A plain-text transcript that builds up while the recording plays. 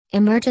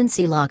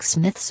Emergency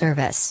locksmith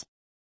service.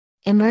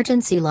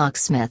 Emergency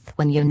locksmith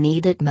when you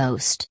need it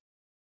most.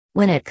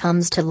 When it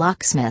comes to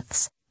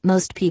locksmiths,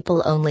 most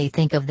people only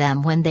think of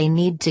them when they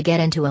need to get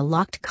into a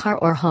locked car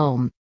or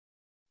home.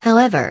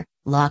 However,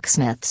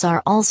 locksmiths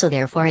are also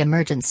there for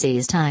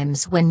emergencies,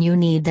 times when you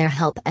need their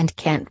help and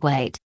can't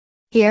wait.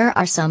 Here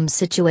are some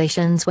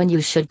situations when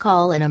you should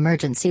call an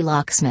emergency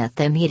locksmith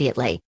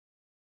immediately.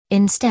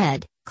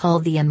 Instead, call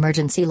the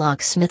emergency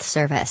locksmith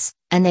service,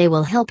 and they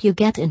will help you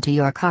get into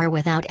your car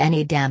without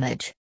any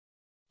damage.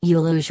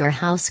 You lose your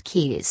house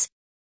keys.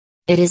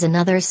 It is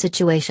another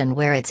situation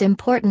where it's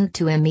important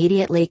to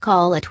immediately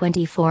call a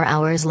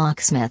 24-hour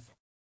locksmith.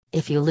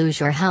 If you lose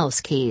your house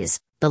keys,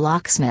 the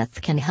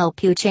locksmith can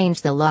help you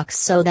change the locks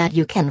so that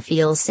you can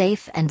feel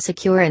safe and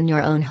secure in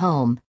your own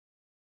home.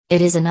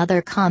 It is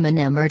another common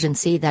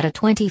emergency that a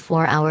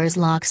 24-hour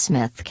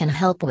locksmith can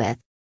help with.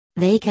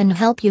 They can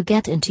help you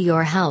get into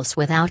your house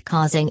without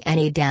causing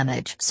any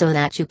damage so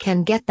that you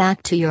can get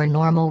back to your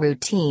normal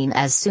routine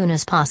as soon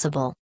as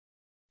possible.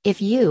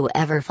 If you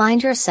ever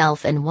find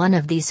yourself in one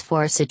of these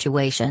 4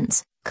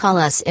 situations, call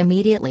us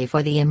immediately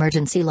for the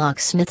emergency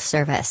locksmith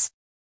service.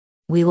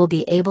 We will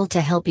be able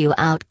to help you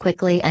out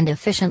quickly and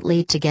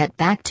efficiently to get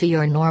back to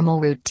your normal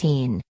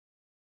routine.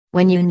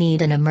 When you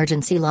need an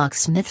emergency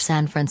locksmith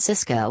San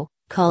Francisco,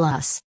 call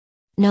us.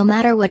 No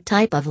matter what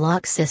type of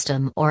lock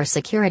system or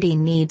security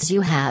needs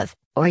you have,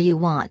 or you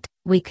want,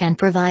 we can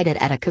provide it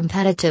at a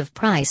competitive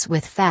price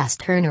with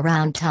fast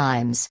turnaround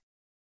times.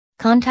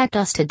 Contact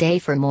us today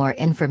for more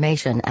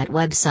information at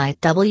website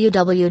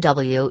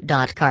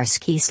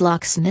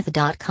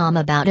www.karskislocksmith.com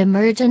about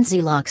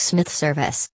emergency locksmith service.